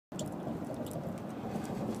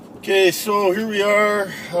Okay, so here we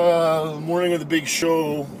are, the morning of the big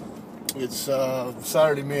show. It's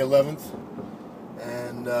Saturday, May 11th,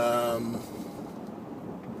 and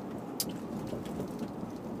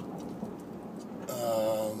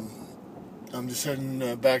I'm just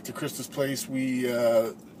heading back to Krista's place. We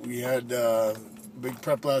had big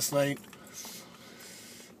prep last night.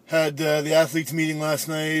 Had the athletes meeting last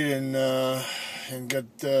night, and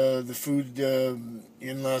got the food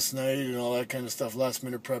in last night and all that kind of stuff. Last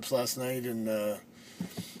minute preps last night, and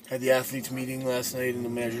had the athletes meeting last night and the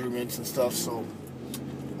measurements and stuff. So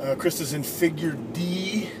Krista's in figure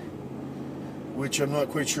D, which I'm not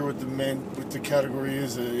quite sure what the category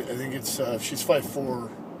is. I think it's she's 5'4"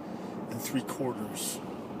 and 3/4.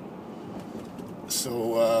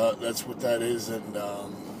 So that's what that is, and so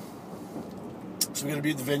we're going to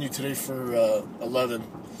be at the venue today for 11,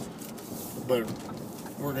 but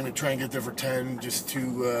we're going to try and get there for 10 just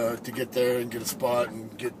to get there and get a spot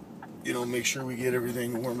and get, make sure we get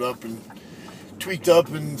everything warmed up and tweaked up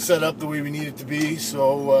and set up the way we need it to be.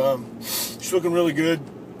 So she's looking really good.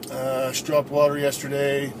 She dropped water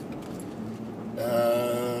yesterday,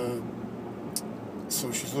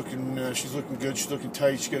 so she's looking good. She's looking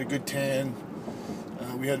tight. She's got a good tan.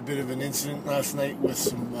 We had a bit of an incident last night with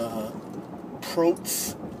some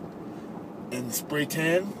Proats and spray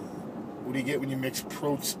tan. What do you get when you mix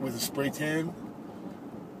Proats with a spray tan?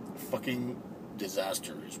 Fucking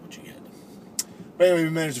disaster is what you get. But anyway,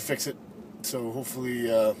 we managed to fix it, so hopefully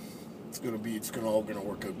it's all gonna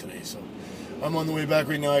work out today. So I'm on the way back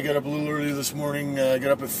right now. I got up a little earlier this morning. I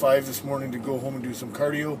got up at 5 this morning to go home and do some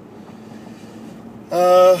cardio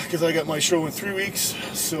because I got my show in 3 weeks.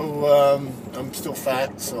 So I'm still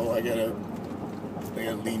fat, so I gotta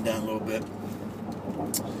lean down a little bit.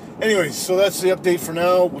 Anyways, so that's the update for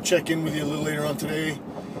now. We'll check in with you a little later on today.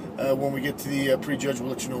 When we get to the pre-judge, we'll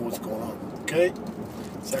let you know what's going on. Okay?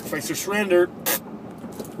 Sacrifice or surrender.